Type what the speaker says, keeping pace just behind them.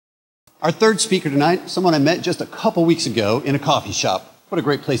Our third speaker tonight, someone I met just a couple weeks ago in a coffee shop. What a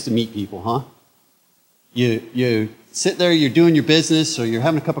great place to meet people, huh? You sit there, you're doing your business, or you're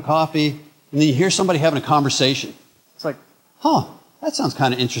having a cup of coffee, and then you hear somebody having a conversation. It's like, huh, that sounds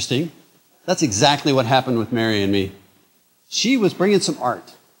kind of interesting. That's exactly what happened with Mary and me. She was bringing some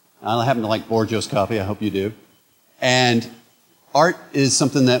art. I happen to like Borgio's coffee, I hope you do. And art is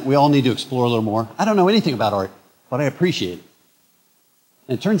something that we all need to explore a little more. I don't know anything about art, but I appreciate it.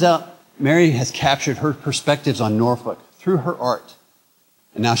 And it turns out Mary has captured her perspectives on Norfolk through her art.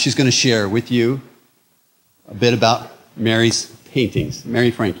 And now she's going to share with you a bit about Mary's paintings.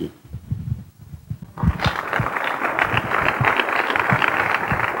 Mary Franke.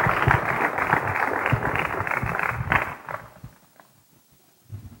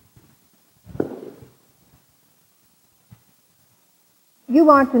 You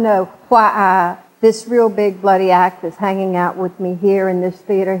want to know why this real big bloody axe is hanging out with me here in this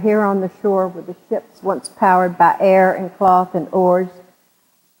theater, here on the shore where the ships once powered by air and cloth and oars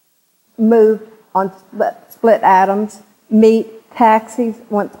moved on split atoms, meet taxis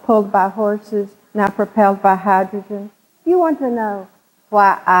once pulled by horses, now propelled by hydrogen. You want to know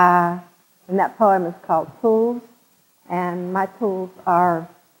why and that poem is called Tools, and my tools are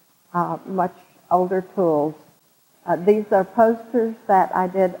much older tools. These are posters that I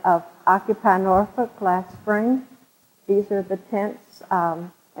did of Occupy Norfolk last spring. These are the tents,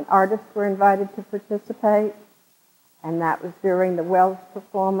 and artists were invited to participate, and that was during the Wells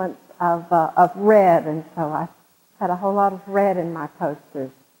performance of red, and so I had a whole lot of red in my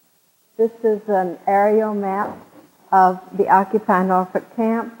posters. This is an aerial map of the Occupy Norfolk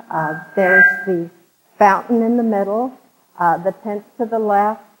camp. There's the fountain in the middle, the tents to the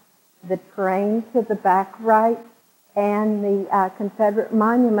left, the train to the back right, and the Confederate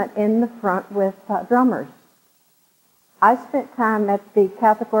monument in the front with drummers. I spent time at the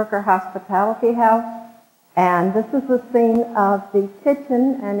Catholic Worker Hospitality House, and this is the scene of the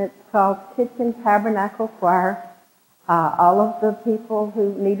kitchen, and it's called Kitchen Tabernacle Choir. All of the people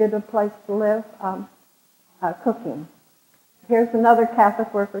who needed a place to live cooking. Here's another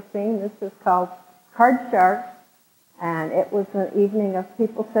Catholic worker scene. This is called Card Sharks, and it was an evening of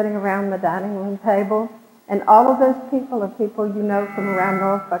people sitting around the dining room table. And all of those people are people you know from around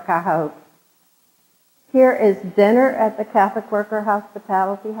Norfolk, I hope. Here is dinner at the Catholic Worker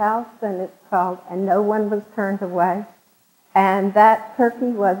Hospitality House, and it's called And No One Was Turned Away. And that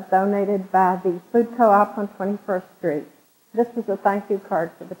turkey was donated by the Food Co-op on 21st Street. This is a thank you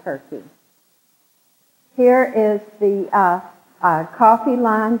card for the turkey. Here is the coffee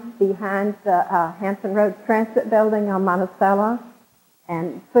line behind the Hampton Roads Transit Building on Monticello.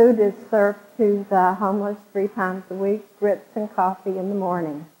 And food is served to the homeless 3 times a week, grits and coffee in the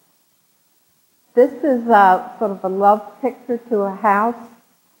morning. This is sort of a love picture to a house.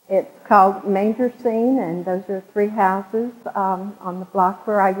 It's called Manger Scene, and those are 3 houses on the block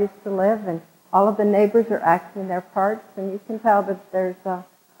where I used to live, and all of the neighbors are acting their parts, and you can tell that there's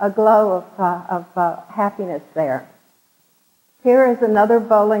a glow of happiness there. Here is another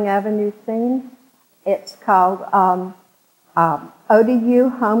Bowling Avenue scene. It's called ODU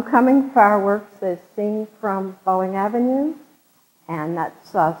Homecoming Fireworks is seen from Bowling Avenue, and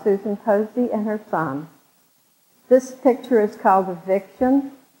that's Susan Posey and her son. This picture is called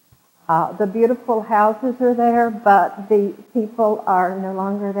Eviction. The beautiful houses are there, but the people are no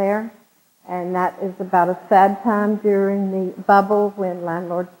longer there, and that is about a sad time during the bubble when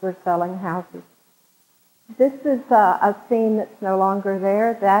landlords were selling houses. This is a scene that's no longer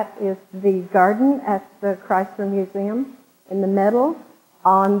there. That is the garden at the Chrysler Museum. In the middle,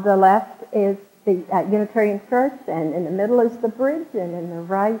 on the left is the Unitarian Church, and in the middle is the bridge, and in the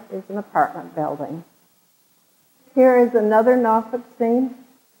right is an apartment building. Here is another Norfolk scene.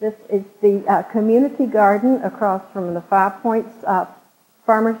 This is the community garden across from the 5 Points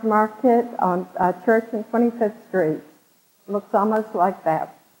Farmers Market on Church and 25th Street. Looks almost like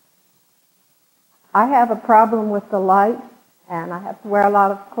that. I have a problem with the light, and I have to wear a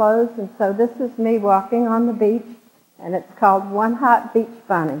lot of clothes, and so this is me walking on the beach, and it's called One Hot Beach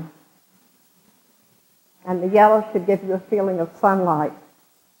Bunny. And the yellow should give you a feeling of sunlight.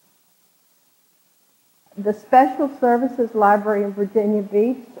 The Special Services Library in Virginia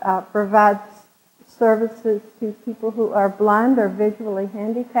Beach provides services to people who are blind or visually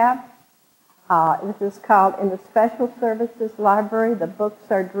handicapped. This is called, in the Special Services Library, the books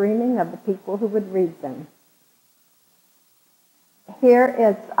are dreaming of the people who would read them. Here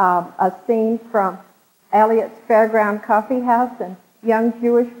is a scene from Elliot's Fairground Coffee House, and young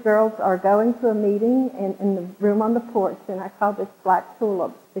Jewish girls are going to a meeting in the room on the porch, and I call this Black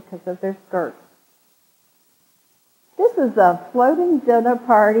Tulips because of their skirts. This is a floating dinner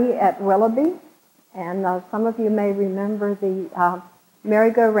party at Willoughby, and some of you may remember the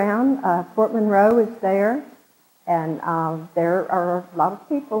merry-go-round. Fort Monroe is there, and there are a lot of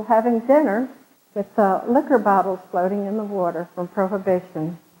people having dinner with liquor bottles floating in the water from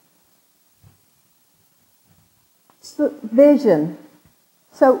Prohibition. So, vision.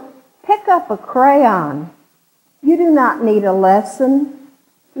 So pick up a crayon. You do not need a lesson.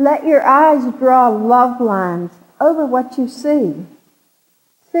 Let your eyes draw love lines over what you see.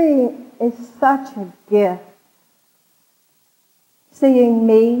 Seeing is such a gift. Seeing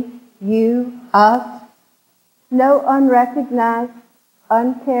me, you, us, no unrecognized,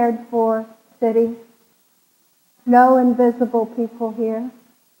 uncared for city, no invisible people here.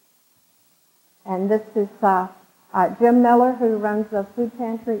 And this is Jim Miller, who runs a food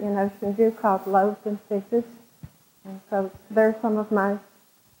pantry in Ocean View called Loaves and Fishes. And so there's some of my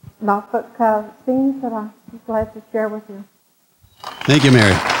Norfolk scenes that I'm glad to share with you. Thank you,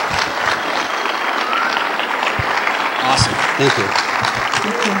 Mary. Awesome. Thank you.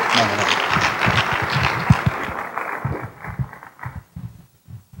 Thank you.